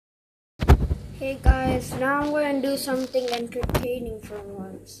Hey guys, now I'm gonna do something entertaining for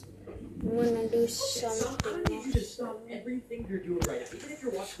once. I'm gonna do something.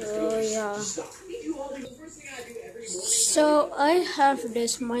 So yeah. So I have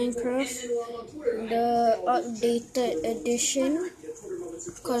this Minecraft, the updated edition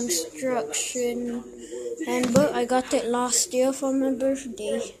construction handbook. I got it last year for my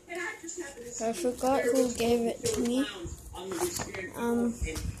birthday. I forgot who gave it to me.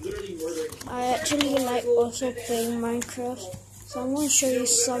 I actually like also playing Minecraft, so I'm going to show you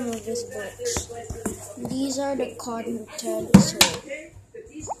some of these books. These are the contents.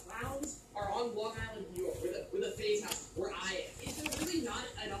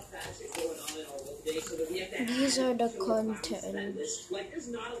 These are the contents.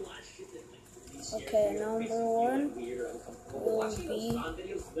 Okay, number one will be,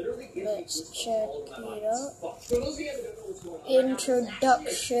 let's check it out,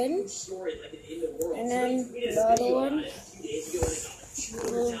 introduction, and then the other one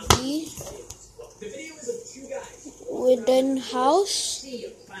will be wooden house,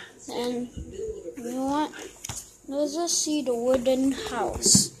 and you know what, let's just see the wooden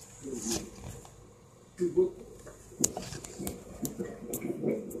house.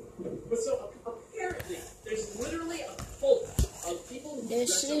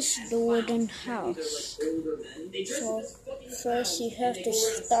 This is the wooden house. So first you have to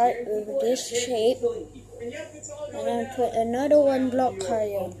start with this shape, and then put another one block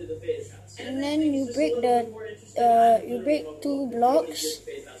higher, and then you break two blocks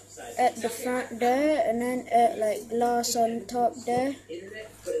at the front there, and then add like glass on top there,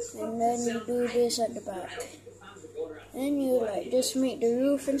 and then you do this at the back. Then you like just make the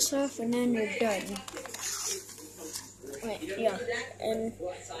roof and stuff, and then you're done. Wait, yeah, and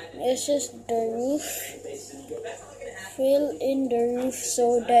this is the roof. Fill in the roof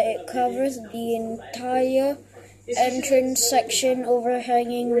so that it covers the entire entrance section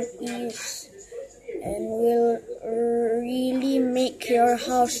overhanging eaves, and will really make your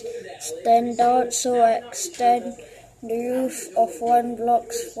house stand out. So extend the roof of one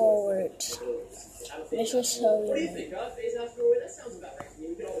block forward. This is how you make.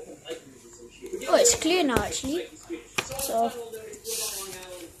 Oh, it's clear now actually. So, I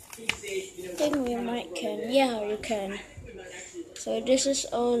think we might can. Yeah, you can. So this is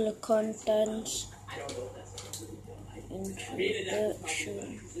all the contents.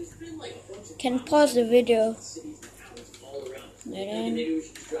 Introduction. Can pause the video. And then,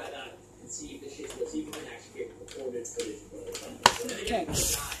 okay.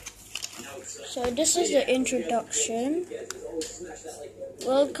 So this is the introduction.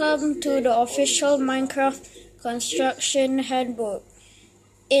 Welcome to the official Minecraft construction handbook.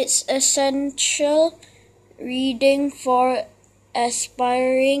 It's essential reading for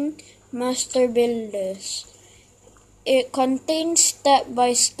aspiring master builders. It contains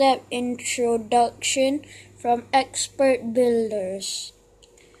step-by-step introduction from expert builders.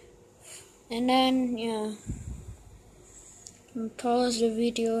 And then, yeah, pause the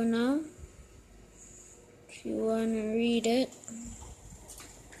video now if you want to read it.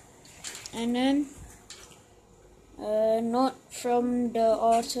 And then note from the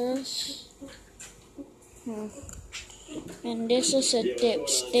authors. And this is a tip: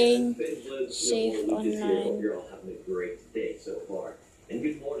 staying safe online. You're all having a great day so far. And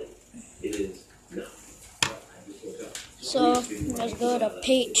good morning. It is now. So let's go to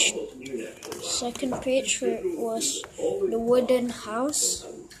page. Second page was the wooden house.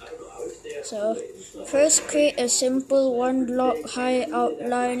 So first, create a simple one block high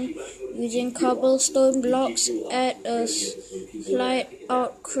outline using cobblestone blocks. Add a slight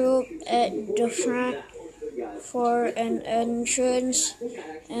outcrop at the front for an entrance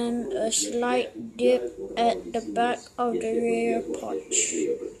and a slight dip at the back of the rear porch.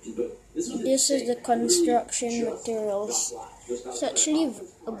 This is the construction materials. It's actually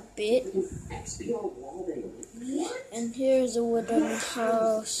a bit. And here's a wooden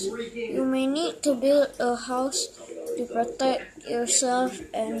house. You may need to build a house to protect yourself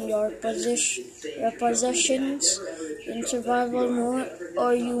and your possessions in survival mode,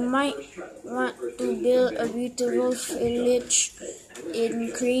 or you might want to build a beautiful village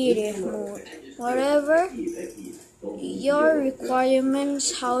in creative mode. Whatever your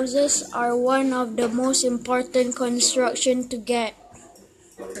requirements, houses are one of the most important construction to get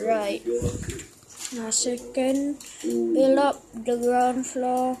right. Now second, build up the ground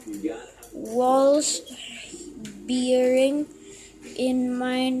floor walls, bearing in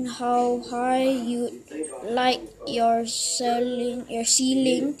mind how high you'd like your ceiling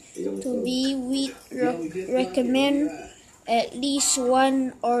to be. We recommend at least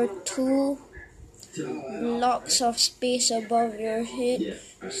 1 or 2 blocks of space above your head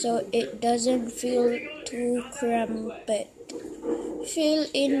so it doesn't feel too cramped. Fill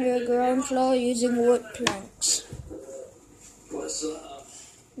in your ground floor using wood planks.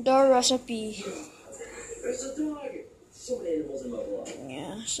 Door recipe.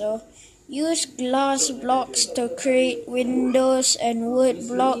 So use glass blocks to create windows and wood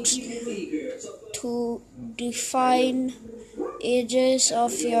blocks to define edges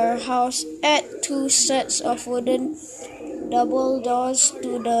of your house. Add 2 sets of wooden double doors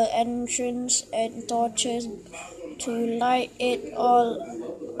to the entrance and torches to light it all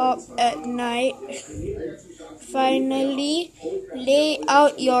up at night. Finally, lay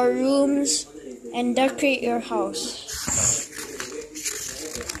out your rooms and decorate your house.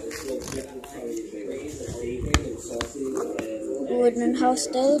 Wooden house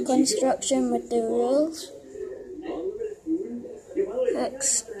style construction materials.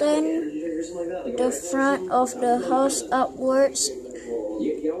 Extend the front of the house upwards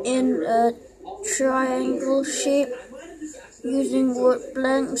in a triangle shape using wood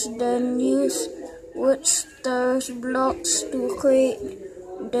planks, then use wood stairs blocks to create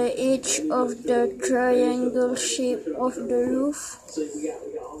the edge of the triangle shape of the roof.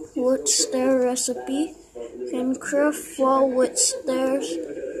 Wood stair recipe. Can craft 4 wood stairs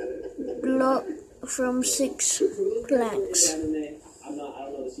block from 6 planks.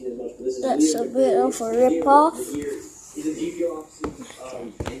 That's a bit of a rip-off.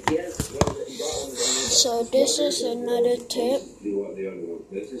 So this is another tip.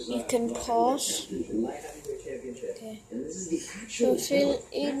 You can pause. Okay. So fill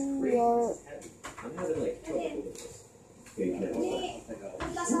in your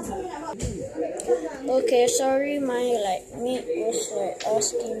Okay, sorry, my mate was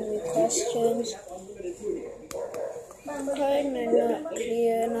asking me questions. Kinda not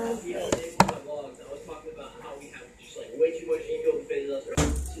clear now.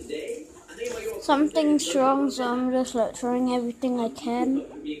 Something's wrong, so I'm just throwing everything I can.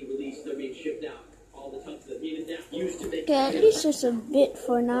 Okay, at least it's a bit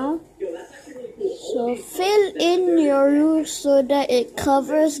for now. So fill in your roof so that it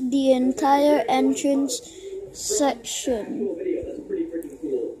covers the entire entrance section.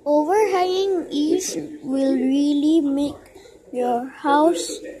 Overhanging eaves will really make your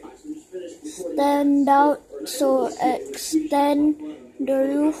house stand out, so extend the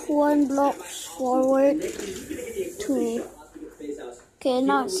roof 1 block forward. 2. Okay,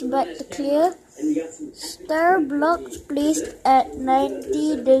 now it's back to clear. Stair blocks placed at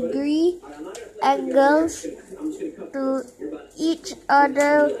 90-degree angles to each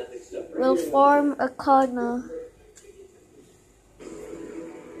other will form a corner.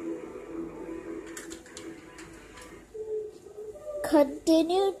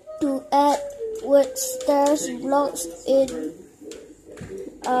 Continue to add wood stairs blocks in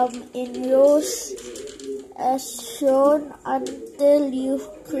rows as shown until you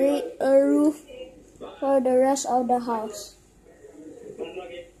create a roof for the rest of the house.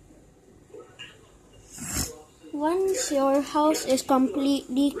 Once your house is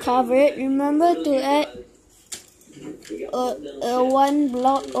completely covered, remember to add a 1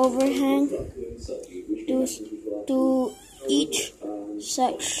 block overhang to each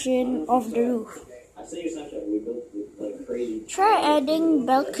section of the roof. Try adding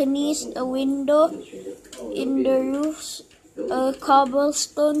balconies, a window in the roofs, a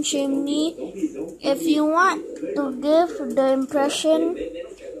cobblestone chimney. If you want to give the impression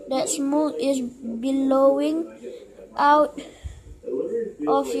that smoke is billowing out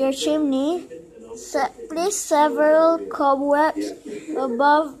of your chimney, place several cobwebs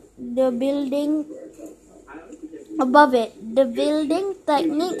above it. The building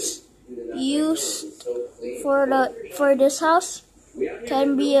techniques used for this house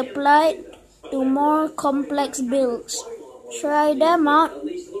can be applied to more complex builds. Try them out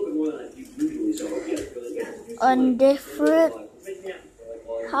on different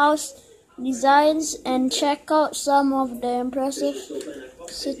house designs and check out some of the impressive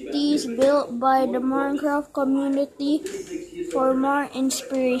cities built by the Minecraft community for more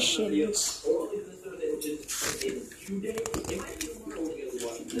inspirations.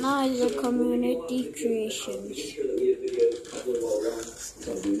 Now is the community creations.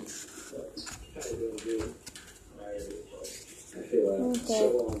 Okay.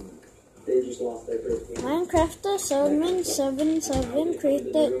 Minecrafter Salmon77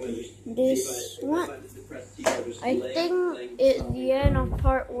 created this one. I think it's the end of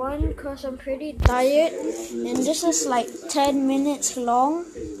part 1 because I'm pretty tired and this is 10 minutes long.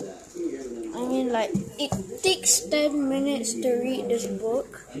 mean, like, it takes 10 minutes to read this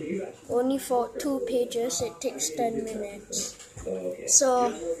book. Only for 2 pages, it takes 10 minutes.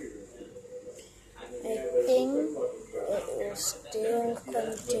 So, I think it will still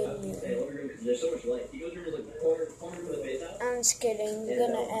continue. I'm just kidding, we're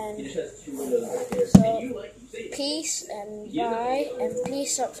gonna end. So, peace and bye, and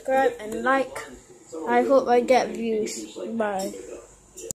please subscribe and like. I hope I get views. Bye.